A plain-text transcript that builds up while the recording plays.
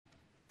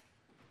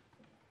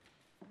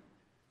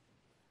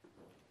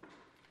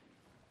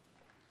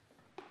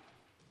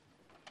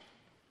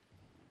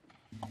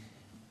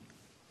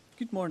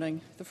Good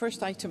morning. The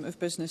first item of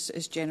business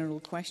is general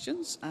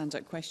questions, and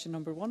at question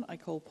number 1, I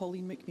call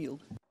Pauline McNeill.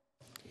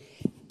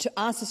 To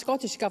ask the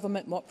Scottish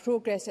Government what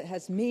progress it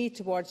has made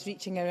towards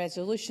reaching a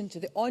resolution to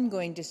the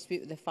ongoing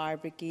dispute with the Fire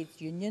Brigades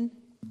Union.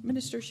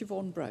 Minister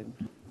Siobhan Brown.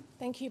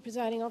 Thank you,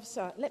 Presiding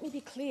Officer. Let me be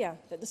clear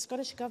that the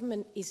Scottish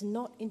Government is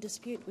not in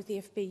dispute with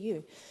the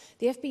FBU.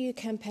 The FBU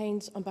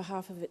campaigns on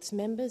behalf of its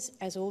members,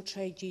 as all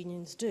trade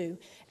unions do,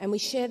 and we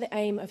share the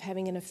aim of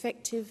having an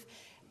effective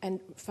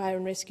fire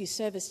and rescue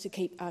service to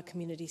keep our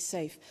communities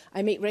safe.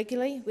 I meet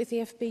regularly with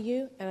the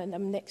FBU, and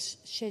I'm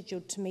next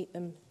scheduled to meet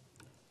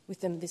with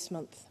them this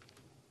month.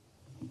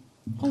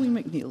 Pauline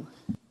McNeill.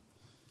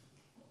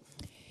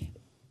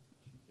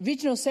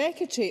 Regional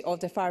Secretary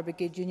of the Fire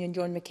Brigade Union,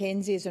 John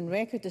Mackenzie, is on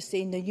record as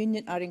saying the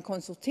union are in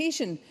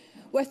consultation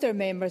with their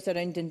members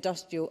around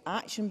industrial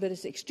action, but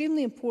it's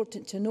extremely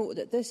important to note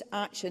that this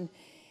action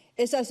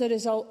is as a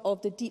result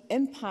of the deep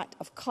impact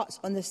of cuts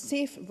on the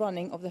safe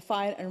running of the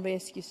fire and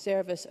rescue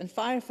service, and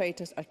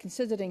firefighters are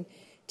considering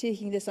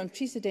taking this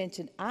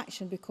unprecedented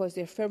action because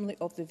they are firmly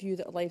of the view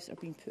that lives are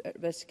being put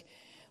at risk.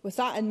 With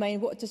that in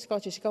mind, what is the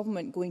Scottish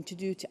Government going to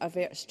do to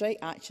avert strike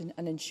action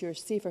and ensure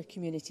safer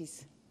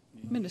communities?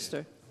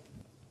 Minister.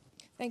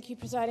 Thank you,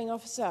 Presiding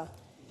Officer.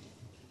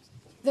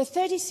 The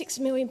 £36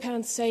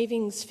 million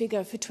savings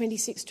figure for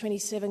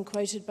 26-27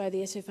 quoted by the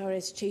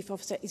SFRS Chief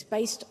Officer is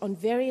based on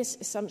various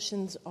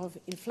assumptions of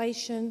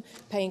inflation,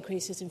 pay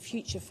increases and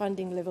future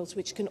funding levels,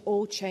 which can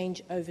all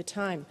change over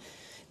time.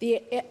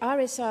 The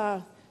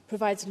RSR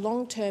provides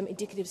long-term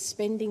indicative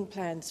spending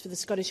plans for the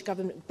Scottish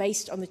Government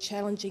based on the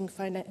challenging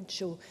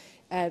financial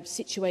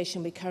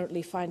situation we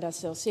currently find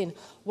ourselves in.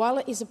 While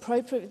it is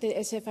appropriate for the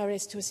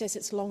SFRS to assess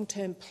its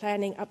long-term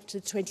planning up to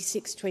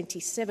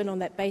 26-27 on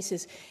that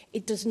basis,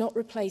 it does not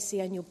replace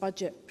the annual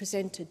budget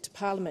presented to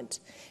Parliament.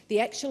 The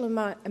actual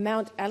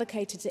amount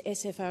allocated to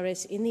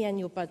SFRS in the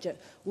annual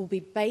budget will be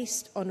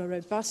based on a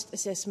robust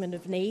assessment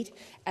of need,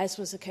 as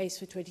was the case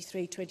for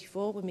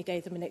 23-24 when we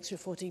gave them an extra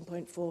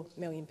 £14.4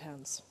 million.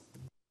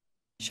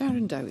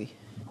 Sharon Dowie.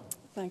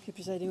 Thank you,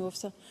 Presiding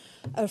Officer.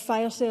 Our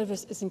fire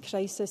service is in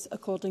crisis,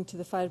 according to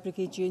the Fire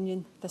Brigade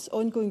Union. This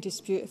ongoing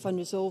dispute, if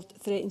unresolved,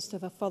 threatens to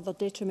have a further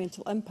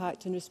detrimental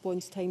impact on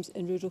response times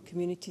in rural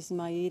communities in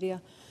my area.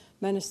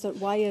 Minister,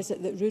 why is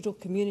it that rural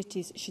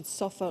communities should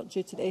suffer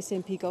due to the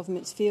SNP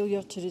Government's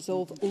failure to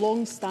resolve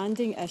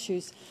long-standing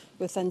issues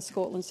within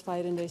Scotland's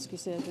fire and rescue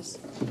service?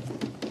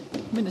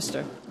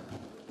 Minister.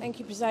 Thank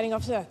you, Presiding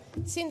Officer.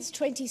 Since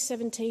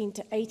 2017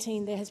 to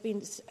 18, there has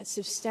been a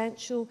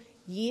substantial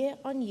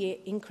year-on-year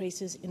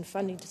increases in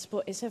funding to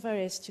support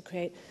SFRS to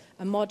create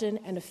a modern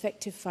and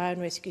effective fire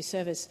and rescue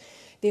service.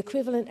 The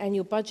equivalent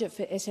annual budget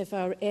for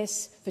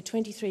SFRS for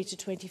 23 to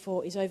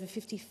 24 is over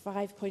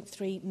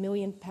 £55.3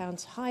 million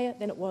higher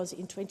than it was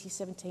in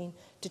 2017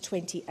 to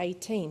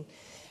 2018.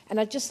 And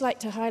I'd just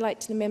like to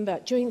highlight to the member,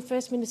 during the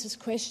First Minister's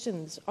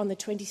questions on the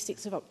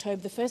 26th of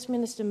October, the First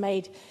Minister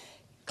made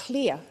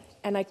clear,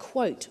 and I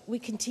quote, "We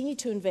continue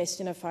to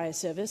invest in our fire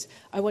service.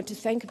 I want to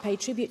thank and pay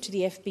tribute to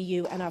the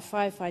FBU and our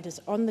firefighters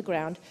on the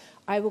ground.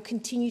 I will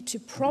continue to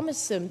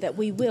promise them that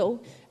we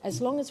will,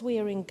 as long as we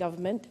are in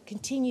government,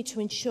 continue to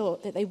ensure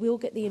that they will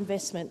get the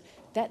investment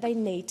that they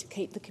need to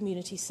keep the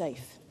community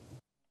safe."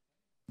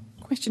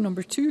 Question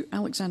number 2,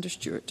 Alexander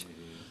Stewart.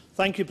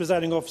 Thank you,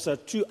 Presiding Officer.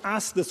 To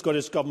ask the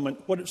Scottish Government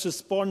what its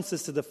response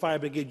is to the Fire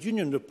Brigade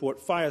Union report,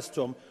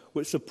 Firestorm,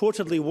 which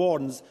reportedly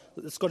warns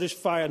that the Scottish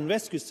Fire and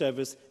Rescue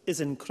Service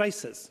is in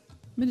crisis.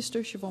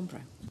 Minister Siobhan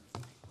Brown.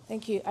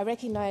 Thank you. I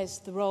recognise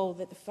the role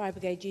that the Fire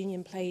Brigade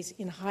Union plays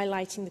in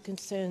highlighting the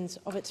concerns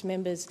of its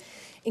members,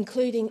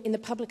 including in the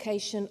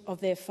publication of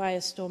their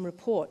Firestorm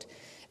report.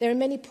 There are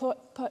many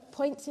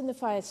points in the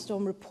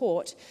Firestorm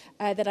report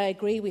that I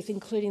agree with,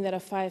 including that our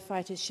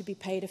firefighters should be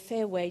paid a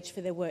fair wage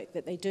for their work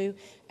that they do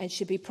and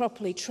should be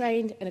properly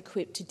trained and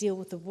equipped to deal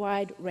with the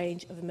wide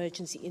range of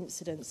emergency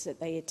incidents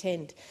that they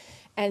attend.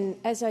 And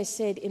as I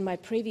said in my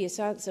previous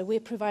answer, we're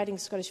providing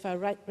Scottish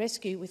Fire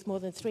Rescue with more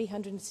than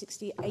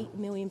 £368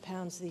 million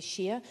this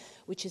year,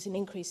 which is an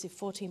increase of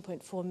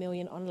 £14.4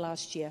 million on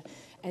last year.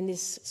 And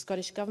this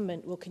Scottish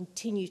Government will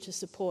continue to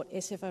support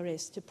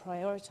SFRS to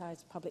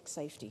prioritise public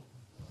safety.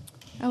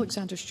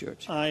 Alexander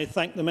Stewart. I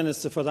thank the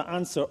Minister for that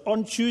answer.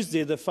 On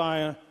Tuesday, the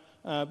Fire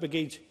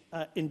Brigade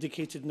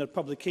indicated in their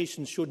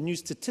publication showed new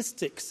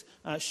statistics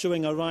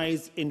showing a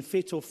rise in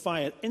fatal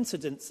fire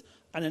incidents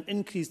and an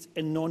increase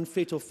in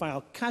non-fatal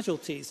fire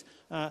casualties,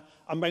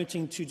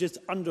 amounting to just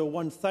under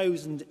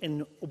 1,000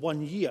 in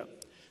 1 year.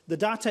 The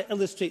data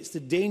illustrates the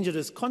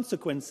dangerous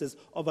consequences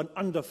of an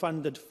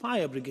underfunded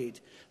fire brigade.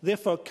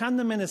 Therefore, can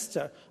the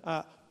Minister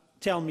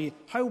tell me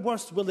how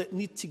worse will it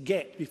need to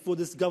get before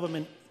this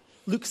government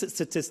looks at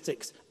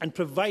statistics and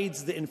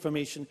provides the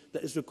information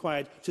that is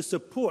required to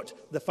support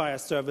the fire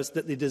service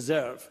that they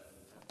deserve?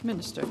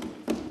 Minister.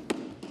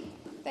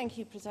 Thank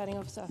you, Presiding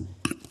Officer.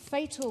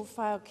 Fatal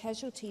fire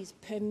casualties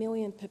per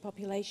million per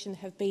population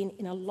have been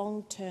in a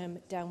long-term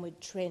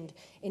downward trend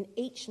in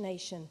each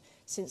nation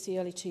since the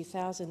early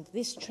 2000s.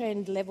 This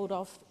trend levelled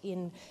off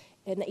in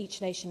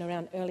each nation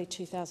around early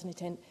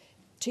 2010.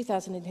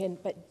 2010,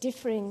 but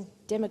differing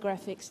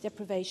demographics,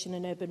 deprivation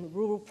and urban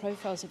rural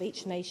profiles of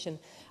each nation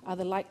are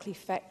the likely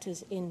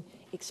factors in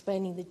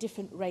explaining the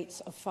different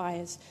rates of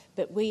fires.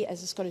 But we,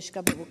 as the Scottish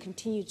Government, will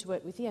continue to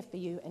work with the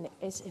FBU and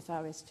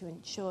SFRS to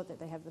ensure that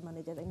they have the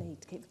money that they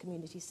need to keep the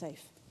community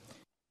safe.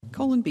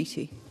 Colin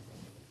Beattie.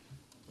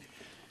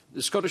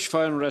 The Scottish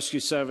Fire and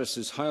Rescue Service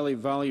is highly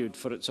valued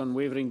for its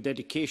unwavering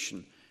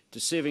dedication to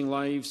saving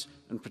lives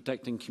and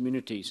protecting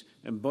communities,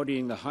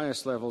 embodying the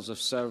highest levels of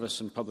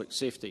service and public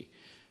safety.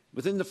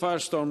 Within the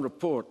Firestorm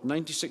report,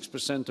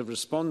 96% of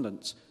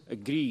respondents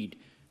agreed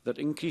that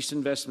increased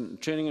investment in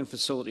training and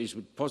facilities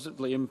would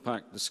positively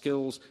impact the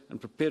skills and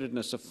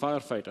preparedness of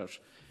firefighters.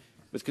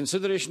 With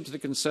consideration to the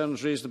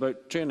concerns raised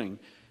about training,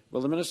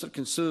 will the Minister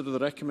consider the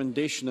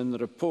recommendation in the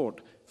report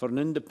for an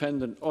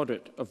independent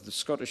audit of the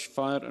Scottish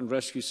Fire and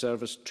Rescue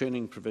Service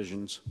training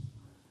provisions?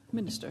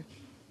 Minister.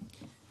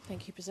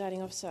 Thank you,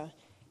 Presiding Officer.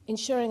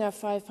 Ensuring our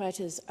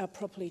firefighters are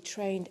properly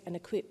trained and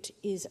equipped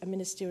is a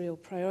ministerial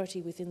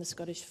priority within the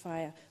Scottish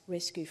Fire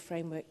Rescue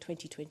Framework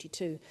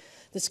 2022.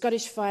 The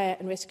Scottish Fire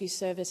and Rescue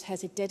Service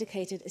has a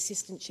dedicated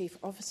Assistant Chief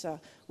Officer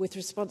with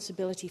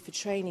responsibility for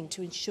training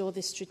to ensure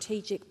this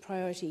strategic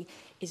priority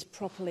is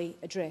properly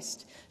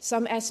addressed.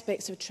 Some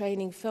aspects of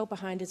training fell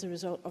behind as a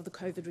result of the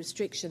COVID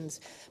restrictions,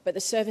 but the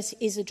service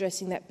is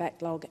addressing that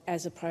backlog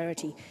as a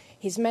priority.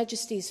 His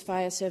Majesty's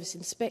Fire Service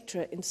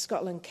Inspectorate in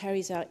Scotland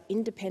carries out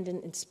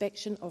independent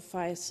inspection of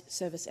fire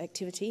service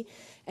activity,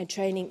 and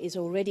training is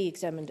already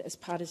examined as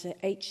part of the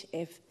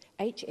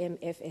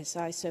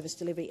HMFSI Service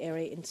Delivery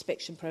Area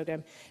Inspection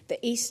Programme. The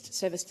East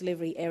Service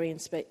Delivery Area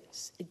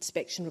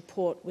Inspection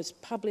Report was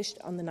published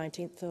on the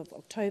 19th of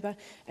October,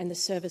 and the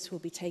service will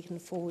be taking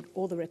forward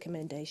all the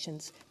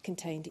recommendations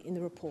contained in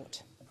the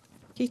report.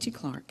 Katie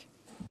Clark.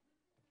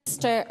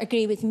 Minister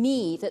agree with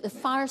me that the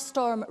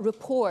Firestorm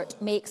report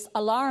makes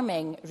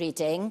alarming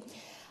reading,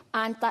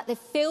 and that the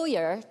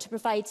failure to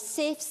provide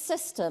safe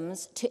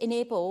systems to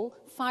enable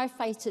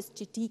firefighters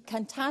to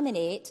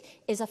decontaminate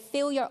is a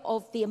failure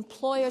of the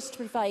employers to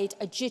provide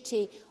a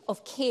duty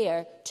of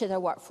care to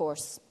their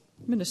workforce?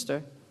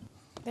 Minister.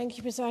 Thank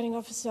you, Presiding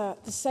Officer.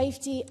 The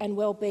safety and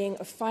well-being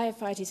of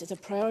firefighters is a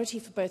priority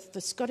for both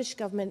the Scottish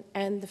Government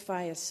and the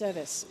Fire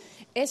Service.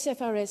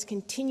 SFRS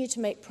continue to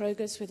make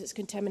progress with its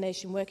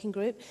contamination working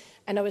group,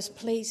 and I was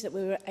pleased that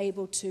we were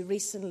able to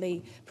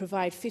recently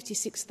provide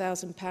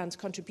 £56,000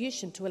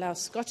 contribution to allow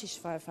Scottish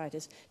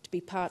firefighters to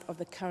be part of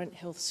the current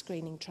health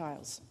screening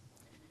trials.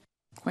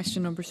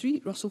 Question number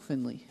 3, Russell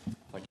Finlay.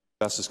 Thank you.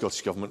 I ask the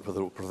Scottish Government whether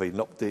it will provide an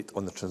update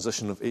on the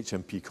transition of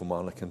HMP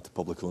Kilmarnock into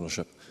public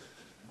ownership.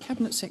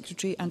 Cabinet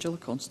Secretary Angela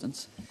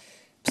Constance.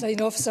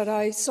 Presiding Officer,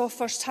 I saw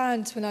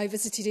first-hand when I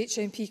visited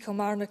HMP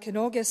Kilmarnock in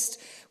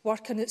August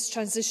work on its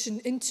transition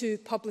into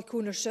public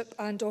ownership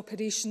and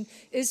operation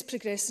is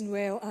progressing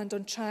well and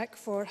on track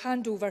for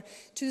handover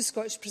to the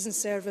Scottish Prison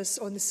Service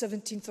on the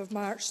 17th of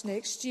March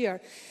next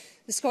year.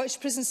 The Scottish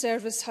Prison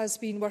Service has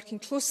been working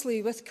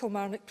closely with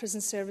Kilmarnock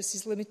Prison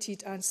Services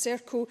Limited and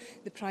Serco,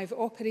 the private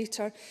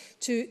operator,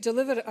 to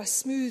deliver a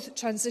smooth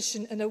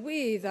transition in a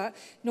way that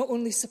not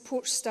only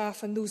supports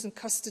staff and those in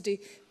custody,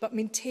 but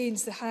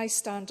maintains the high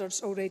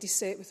standards already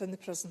set within the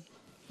prison.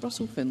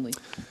 Russell Finlay.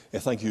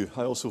 Thank you.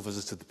 I also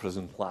visited the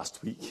prison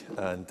last week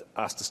and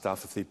asked the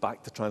staff if they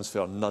backed the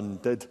transfer. None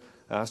did.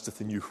 I asked if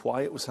they knew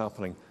why it was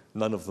happening.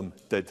 None of them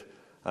did.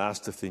 I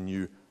asked if they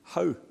knew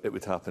how it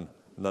would happen.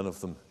 None of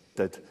them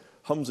did.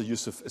 Humza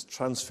Yousaf is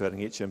transferring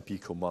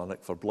HMP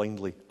Kilmarnock for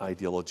blindly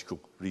ideological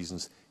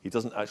reasons. He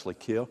doesn't actually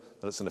care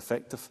that it's an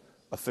effective,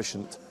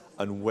 efficient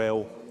and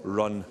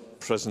well-run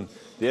prison.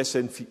 The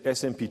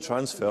SNP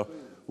transfer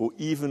will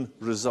even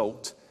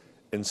result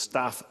in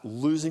staff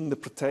losing the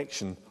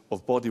protection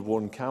of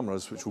body-worn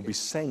cameras which will be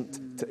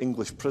sent to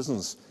English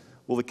prisons.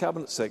 Will the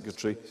Cabinet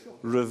Secretary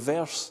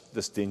reverse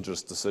this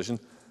dangerous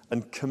decision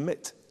and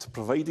commit to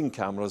providing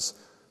cameras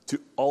to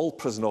all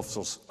prison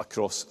officers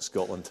across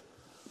Scotland?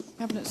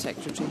 Cabinet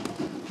Secretary.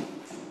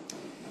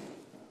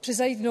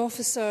 Presiding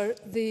Officer,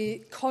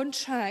 the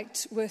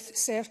contract with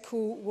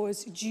Serco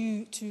was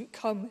due to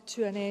come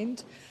to an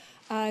end,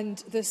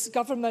 and this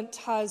Government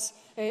has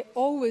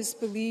always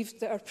believed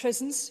that our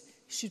prisons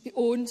should be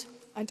owned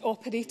and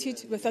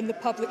operated within the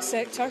public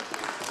sector,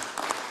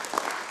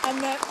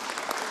 and that,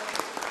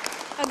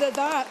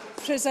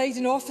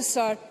 Presiding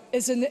Officer,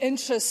 is in the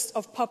interest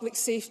of public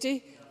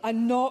safety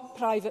and not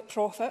private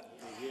profit.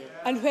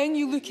 And when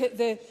you look at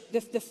the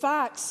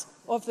facts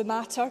of the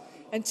matter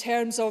in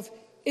terms of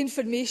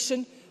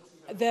information,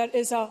 there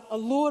is a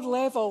lower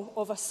level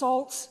of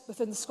assaults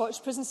within the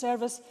Scottish Prison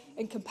Service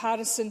in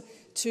comparison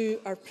to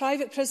our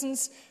private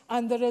prisons,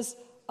 and there is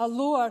a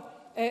lower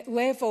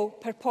level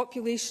per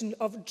population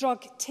of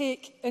drug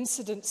take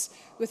incidents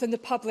within the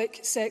public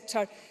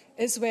sector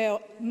as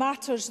well,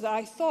 matters that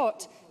I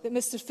thought that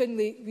Mr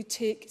Finlay would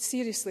take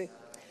seriously.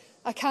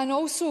 I can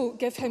also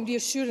give him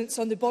reassurance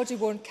on the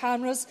body-worn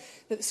cameras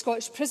that the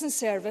Scottish Prison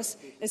Service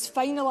is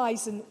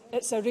finalising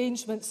its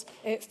arrangements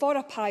for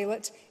a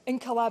pilot in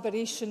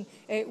collaboration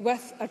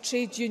with our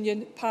trade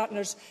union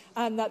partners,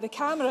 and that the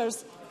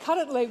cameras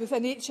currently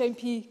within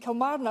HMP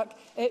Kilmarnock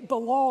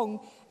belong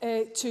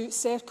to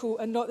Serco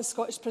and not the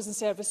Scottish Prison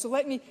Service. So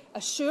let me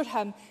assure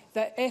him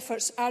that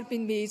efforts are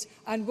being made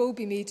and will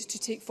be made to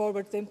take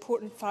forward the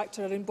important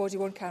factor around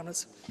body-worn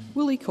cameras.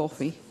 Willie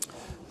Coffey.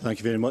 Thank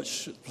you very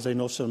much,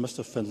 Presiding Officer.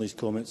 Mr Findlay's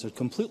comments are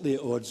completely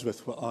at odds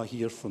with what I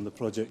hear from the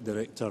Project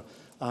Director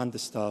and the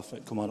staff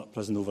at Kilmarnock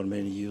Prison over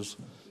many years.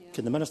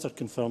 Can the Minister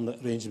confirm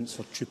that arrangements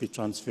for troopy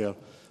transfer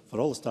for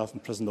all the staff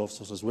and prison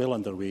officers is well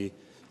underway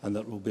and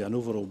that there will be an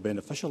overall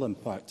beneficial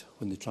impact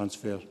when they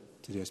transfer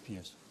to the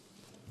SPS?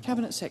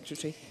 Cabinet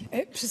Secretary.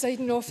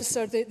 Presiding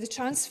Officer, the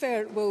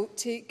transfer will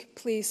take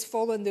place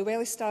following the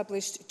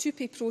well-established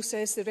two-pay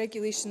process, the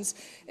regulations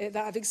that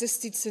have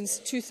existed since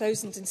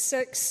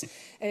 2006.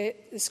 The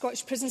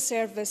Scottish Prison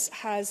Service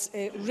has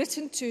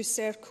written to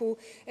Serco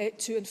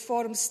to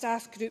inform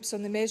staff groups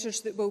on the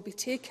measures that will be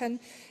taken.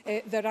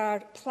 There are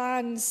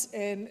plans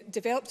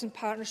developed in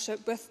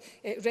partnership with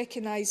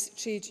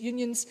recognised trade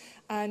unions,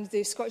 and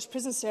the Scottish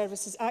Prison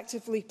Service is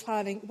actively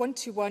planning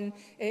one-to-one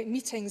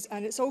meetings,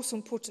 and it's also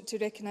important to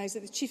recognise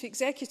that the Chief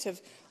Executive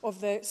of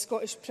the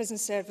Scottish Prison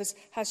Service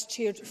has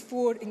chaired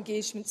 4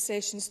 engagement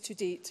sessions to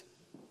date.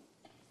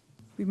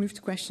 We move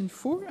to question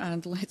 4,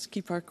 and let's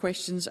keep our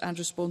questions and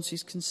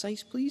responses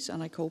concise, please.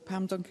 And I call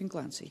Pam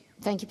Duncan-Glancy.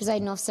 Thank you,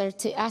 Presiding Officer.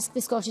 To ask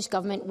the Scottish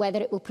Government whether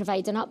it will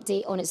provide an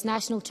update on its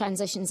national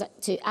transitions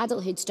to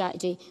adulthood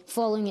strategy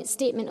following its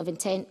statement of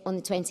intent on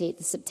the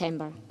 28th of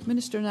September.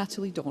 Minister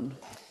Natalie Dawn.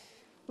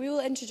 We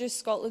will introduce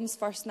Scotland's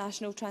first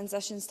national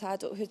transitions to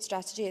adulthood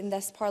strategy in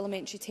this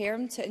parliamentary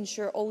term to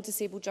ensure all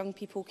disabled young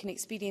people can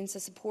experience a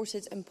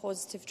supported and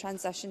positive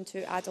transition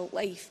to adult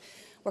life.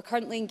 We're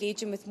currently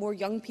engaging with more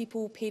young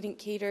people, parent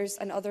carers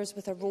and others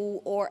with a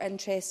role or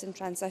interest in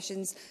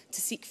transitions to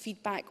seek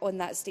feedback on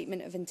that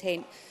statement of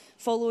intent.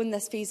 Following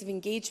this phase of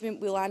engagement,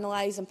 we will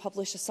analyse and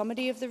publish a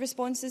summary of the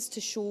responses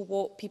to show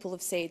what people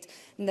have said,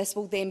 and this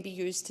will then be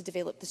used to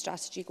develop the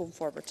strategy going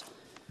forward.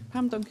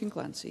 Pam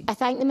Duncan-Glancy. I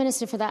thank the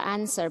Minister for that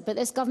answer, but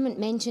this Government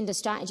mentioned a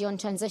strategy on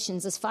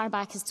transitions as far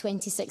back as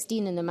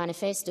 2016 in the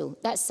manifesto.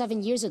 That's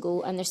 7 years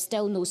ago and there's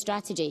still no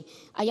strategy.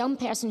 A young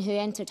person who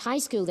entered high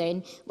school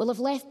then will have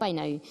left by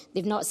now.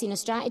 They've not seen a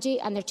strategy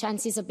and their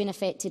chances have been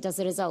affected as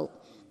a result.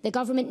 The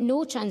Government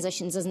know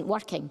transitions isn't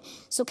working.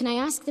 So can I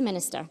ask the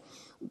Minister,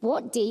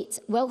 what date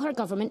will her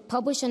Government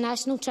publish a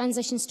national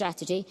transition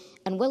strategy,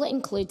 and will it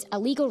include a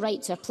legal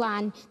right to a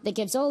plan that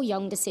gives all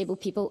young disabled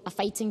people a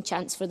fighting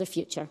chance for their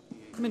future?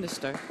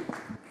 Minister.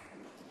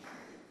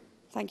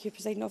 Thank you,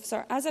 Presiding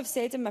Officer. As I've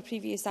said in my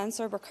previous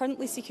answer, we're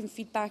currently seeking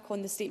feedback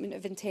on the statement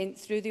of intent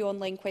through the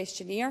online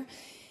questionnaire,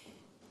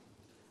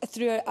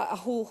 through a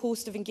whole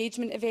host of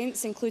engagement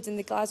events, including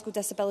the Glasgow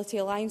Disability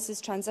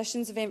Alliance's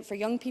Transitions event for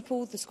young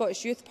people, the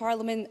Scottish Youth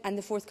Parliament and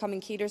the forthcoming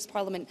Carers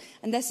Parliament.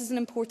 And this is an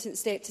important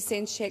step to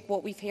sense-check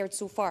what we've heard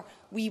so far.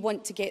 We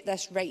want to get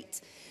this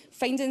right.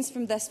 Findings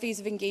from this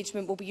phase of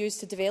engagement will be used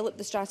to develop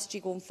the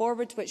strategy going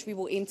forward, which we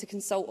will aim to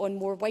consult on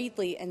more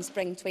widely in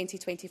spring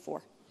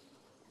 2024.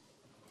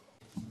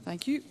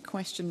 Thank you.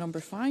 Question number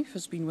 5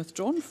 has been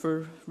withdrawn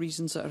for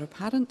reasons that are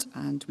apparent,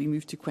 and we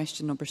move to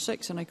question number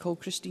 6, and I call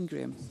Christine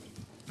Graham.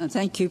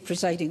 Thank you,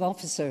 Presiding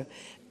Officer.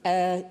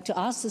 To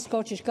ask the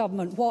Scottish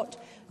Government what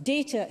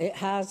data it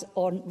has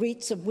on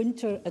rates of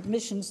winter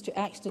admissions to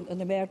accident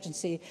and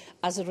emergency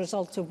as a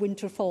result of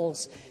winter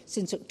falls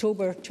since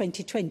October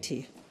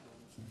 2020.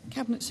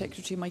 Cabinet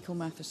Secretary Michael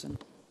Matheson.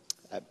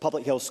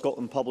 Public Health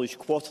Scotland published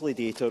quarterly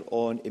data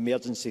on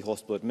emergency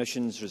hospital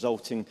admissions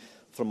resulting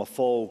from a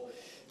fall.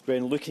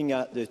 When looking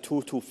at the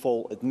total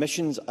fall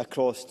admissions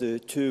across the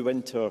 2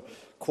 winter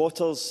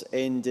quarters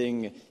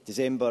ending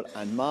December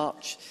and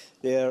March,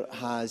 there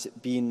has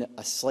been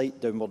a slight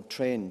downward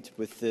trend,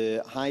 with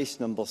the highest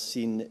number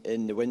seen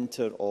in the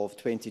winter of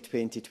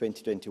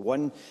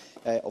 2020-2021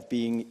 of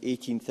being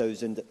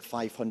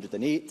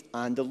 18,508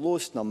 and the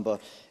lowest number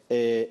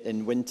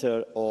in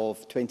winter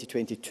of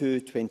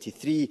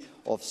 2022-23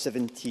 of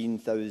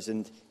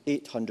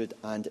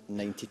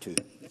 17,892.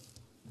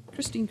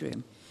 Christine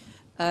Graham.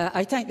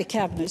 I thank the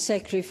Cabinet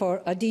Secretary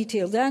for a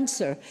detailed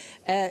answer.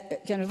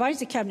 Can advise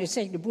the Cabinet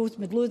Secretary both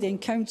Midlothian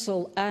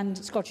Council and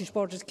Scottish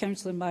Borders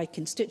Council in my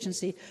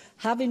constituency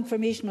have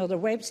information on their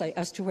website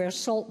as to where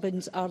salt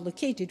bins are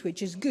located,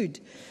 which is good.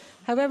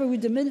 However,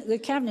 would the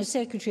Cabinet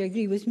Secretary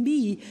agree with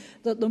me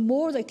that the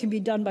more that can be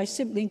done by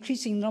simply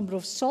increasing the number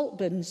of salt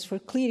bins for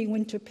clearing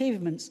winter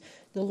pavements,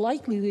 the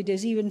likelihood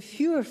is even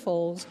fewer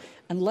falls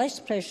and less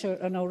pressure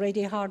on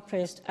already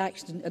hard-pressed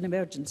accident and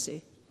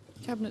emergency?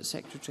 Cabinet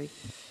Secretary.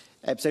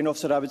 Presiding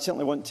Officer, I would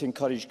certainly want to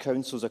encourage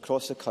councils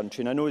across the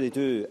country, and I know they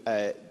do,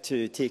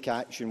 to take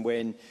action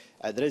when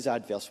there is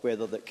adverse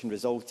weather that can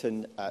result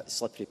in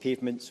slippery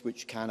pavements,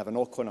 which can have a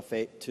knock-on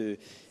effect to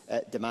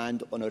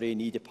demand on our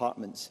A&E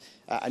departments.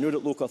 I know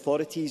that local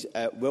authorities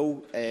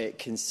will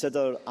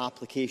consider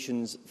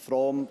applications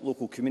from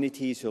local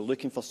communities who are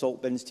looking for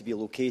salt bins to be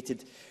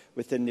located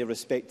within their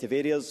respective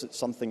areas. It's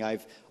something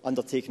I've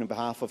undertaken on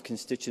behalf of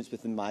constituents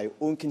within my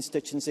own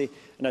constituency,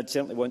 and I'd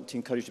certainly want to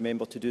encourage the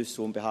member to do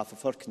so on behalf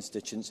of her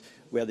constituents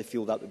where they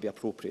feel that would be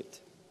appropriate.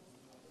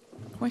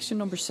 Question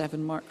number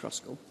 7, Mark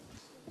Ruskell.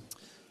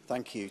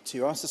 Thank you.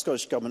 To ask the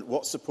Scottish Government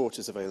what support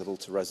is available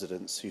to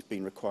residents who have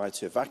been required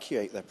to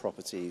evacuate their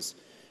properties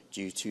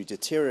due to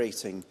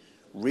deteriorating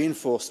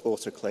reinforced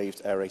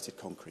autoclaved aerated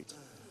concrete.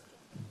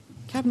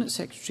 Cabinet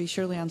Secretary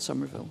Shirley-Ann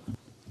Somerville.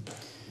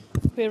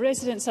 Where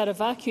residents are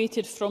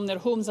evacuated from their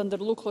homes under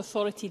local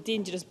authority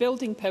dangerous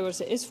building powers,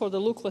 it is for the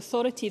local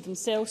authority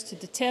themselves to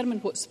determine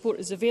what support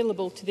is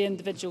available to the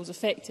individuals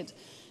affected.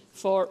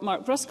 For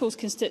Mark Ruskell's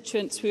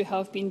constituents who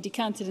have been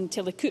decanted in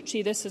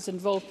Tillicoultry, this has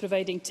involved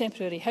providing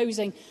temporary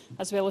housing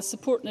as well as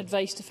support and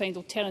advice to find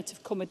alternative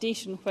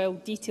accommodation while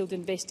detailed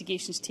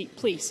investigations take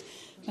place.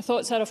 My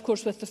thoughts are, of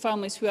course, with the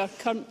families who are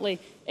currently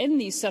in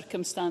these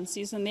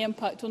circumstances, and the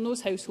impact on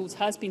those households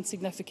has been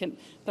significant,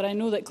 but I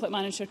know that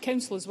Clackmannanshire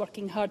Council is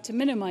working hard to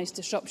minimise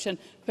disruption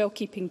while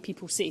keeping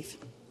people safe.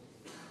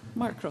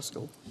 Mark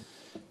Ruskell.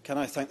 Can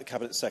I thank the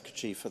Cabinet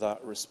Secretary for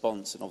that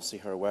response and obviously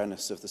her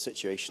awareness of the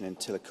situation in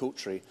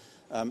Tillicoultry.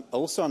 I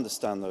also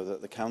understand, though,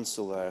 that the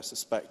Council there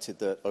suspected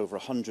that over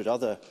 100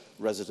 other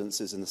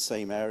residences in the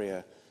same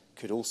area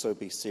could also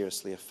be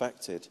seriously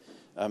affected.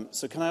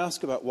 So can I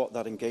ask about what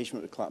that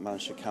engagement with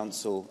Clackmannanshire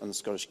Council and the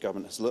Scottish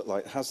Government has looked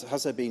like?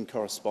 Has there been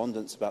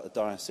correspondence about the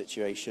dire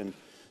situation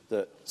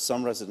that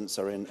some residents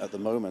are in at the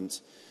moment?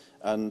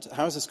 And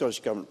how is the Scottish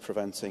Government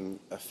preventing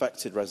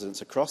affected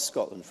residents across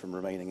Scotland from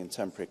remaining in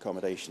temporary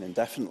accommodation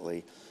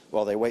indefinitely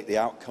while they wait the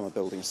outcome of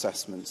building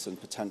assessments and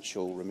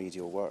potential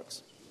remedial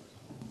works?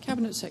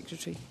 Cabinet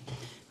Secretary.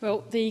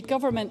 Well, the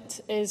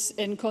Government is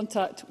in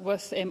contact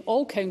with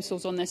all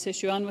councils on this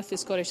issue and with the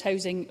Scottish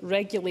Housing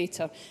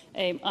Regulator,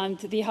 and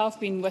they have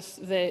been with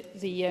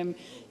the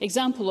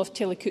example of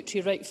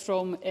Tillicoultry right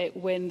from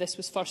when this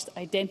was first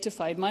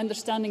identified. My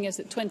understanding is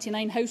that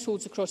 29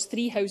 households across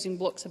 3 housing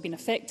blocks have been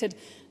affected,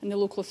 and the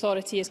local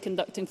authority is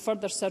conducting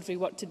further survey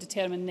work to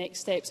determine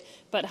next steps,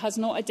 but has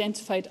not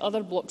identified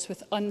other blocks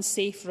with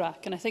unsafe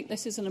RAC. And I think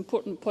this is an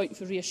important point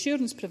for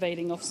reassurance,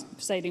 Presiding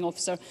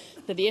Officer,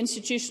 that the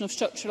Institution of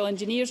Structural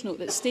Engineers note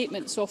that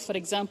statements of, for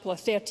example, a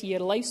 30-year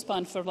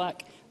lifespan for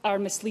RAC are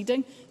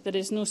misleading. There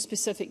is no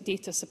specific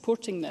data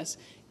supporting this.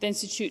 The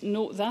Institute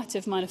note that,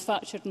 if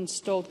manufactured and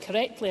installed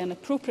correctly and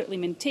appropriately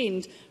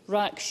maintained,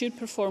 RAC should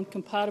perform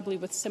comparably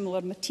with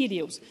similar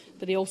materials.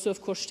 But they also,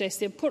 of course, stress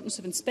the importance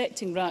of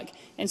inspecting RAC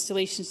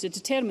installations to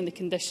determine the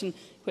condition,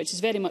 which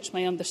is very much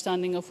my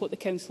understanding of what the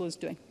Council is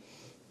doing.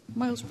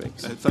 Miles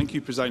Briggs. Thank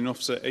you, Presiding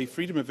Officer. A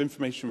Freedom of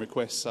Information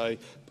request I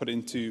put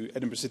into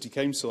Edinburgh City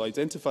Council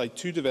identified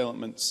 2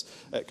 developments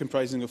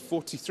comprising of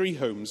 43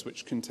 homes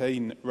which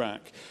contain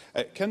RAC.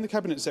 Can the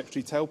Cabinet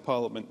Secretary tell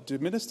Parliament, do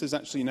ministers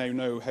actually now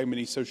know how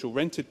many social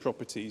rented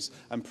properties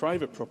and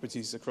private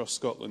properties across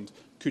Scotland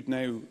could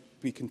now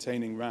be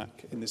containing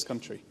RAC in this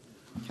country?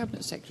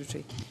 Cabinet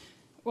Secretary.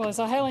 Well, as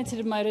I highlighted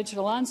in my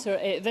original answer,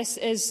 this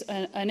is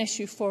an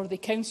issue for the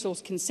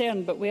Council's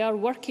concern, but we are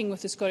working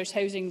with the Scottish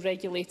Housing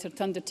Regulator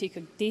to undertake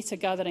a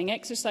data-gathering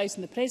exercise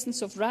in the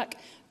presence of RAC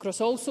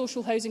across all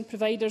social housing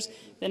providers.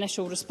 The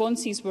initial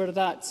responses were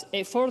that,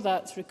 for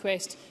that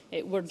request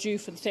were due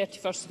for the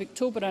 31st of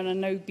October and are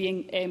now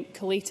being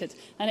collated.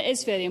 And it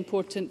is very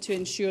important to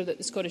ensure that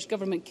the Scottish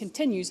Government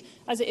continues,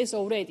 as it is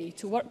already,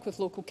 to work with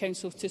local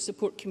councils to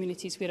support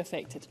communities where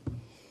affected.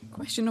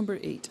 Question number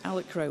 8,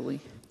 Alec Crowley.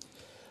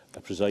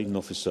 Presiding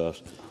Officer,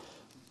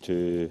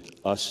 to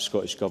ask the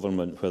Scottish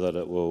Government whether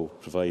it will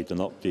provide an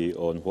update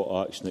on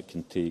what action it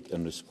can take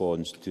in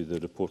response to the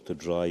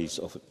reported rise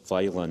of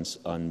violence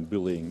and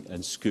bullying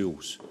in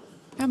schools.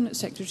 Cabinet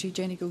Secretary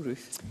Jenny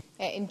Gilruth.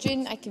 In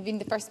June, I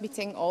convened the first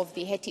meeting of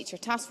the Head Teacher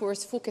Task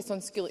Force focused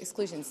on school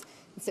exclusions.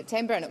 In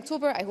September and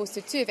October, I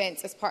hosted 2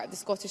 events as part of the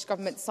Scottish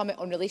Government Summit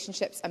on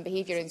Relationships and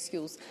Behaviour in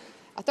Schools.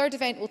 A third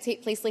event will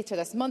take place later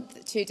this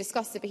month to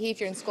discuss the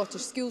behaviour in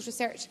Scottish schools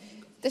research.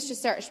 This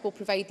research will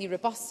provide the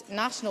robust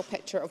national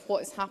picture of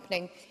what is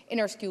happening in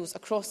our schools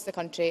across the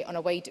country on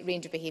a wide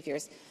range of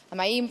behaviours. And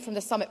my aim from the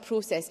summit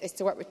process is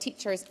to work with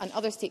teachers and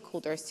other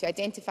stakeholders to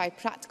identify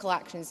practical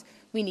actions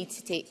we need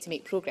to take to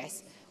make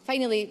progress.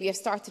 Finally, we have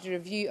started a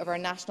review of our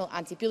national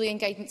anti-bullying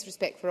guidance,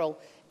 Respect for All.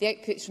 The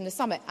outputs from the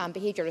summit and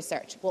behaviour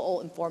research will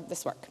all inform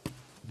this work.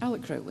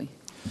 Alec Crowley.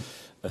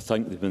 I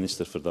thank the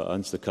Minister for that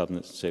answer, the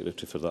Cabinet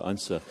Secretary for that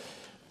answer.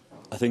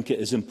 I think it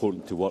is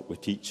important to work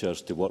with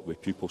teachers, to work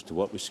with pupils, to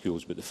work with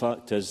schools, but the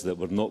fact is that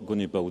we're not going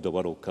to build a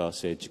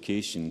world-class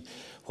education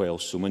while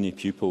so many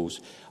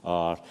pupils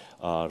are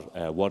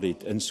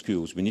worried in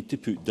schools. We need to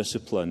put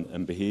discipline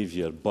and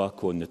behaviour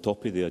back on the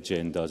top of the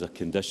agenda as a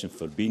condition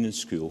for being in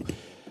school.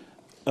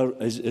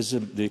 Is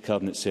the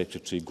Cabinet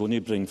Secretary going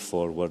to bring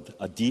forward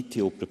a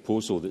detailed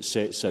proposal that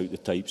sets out the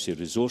types of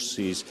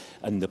resources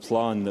and the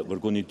plan that we're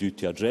going to do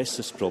to address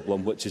this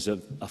problem, which is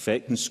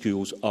affecting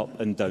schools up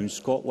and down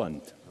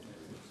Scotland?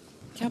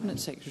 Cabinet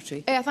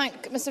Secretary. I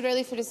thank Mr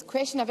Rowley for his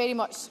question. I very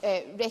much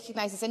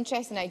recognise his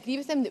interest, and I agree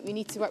with him that we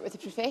need to work with the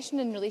profession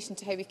in relation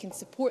to how we can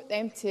support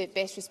them to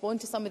best respond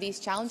to some of these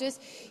challenges.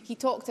 He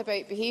talked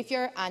about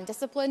behaviour and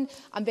discipline.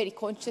 I'm very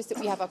conscious that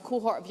we have a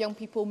cohort of young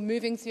people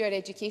moving through our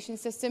education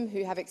system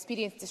who have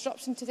experienced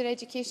disruption to their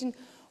education,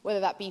 whether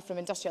that be from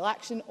industrial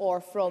action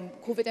or from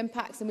COVID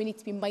impacts, and we need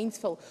to be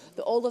mindful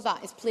that all of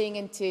that is playing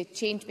into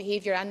changed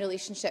behaviour and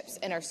relationships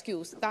in our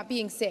schools. That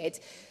being said,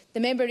 the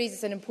member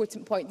raises an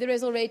important point. There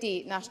is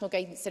already national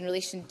guidance in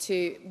relation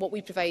to what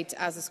we provide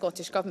as the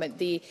Scottish Government.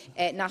 The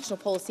national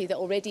policy that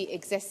already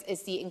exists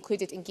is the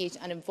Included, Engaged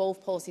and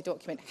Involved policy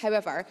document.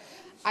 However,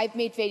 I've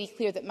made very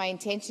clear that my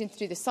intention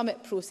through the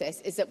summit process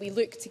is that we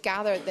look to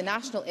gather the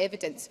national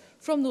evidence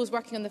from those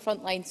working on the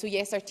front line. So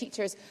yes, our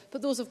teachers,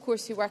 but those of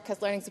course who work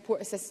as learning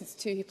support assistants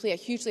too, who play a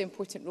hugely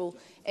important role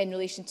in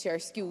relation to our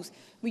schools.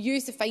 We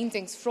use the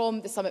findings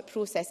from the summit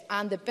process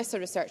and the BISA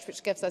research,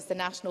 which gives us the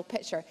national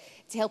picture,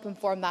 to help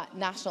inform that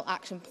national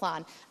action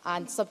plan.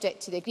 And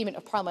subject to the agreement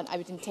of Parliament, I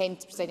would intend,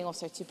 Presiding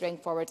Officer, to bring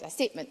forward a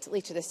statement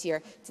later this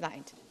year to that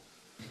end.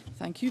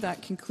 Thank you.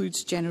 That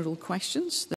concludes general questions.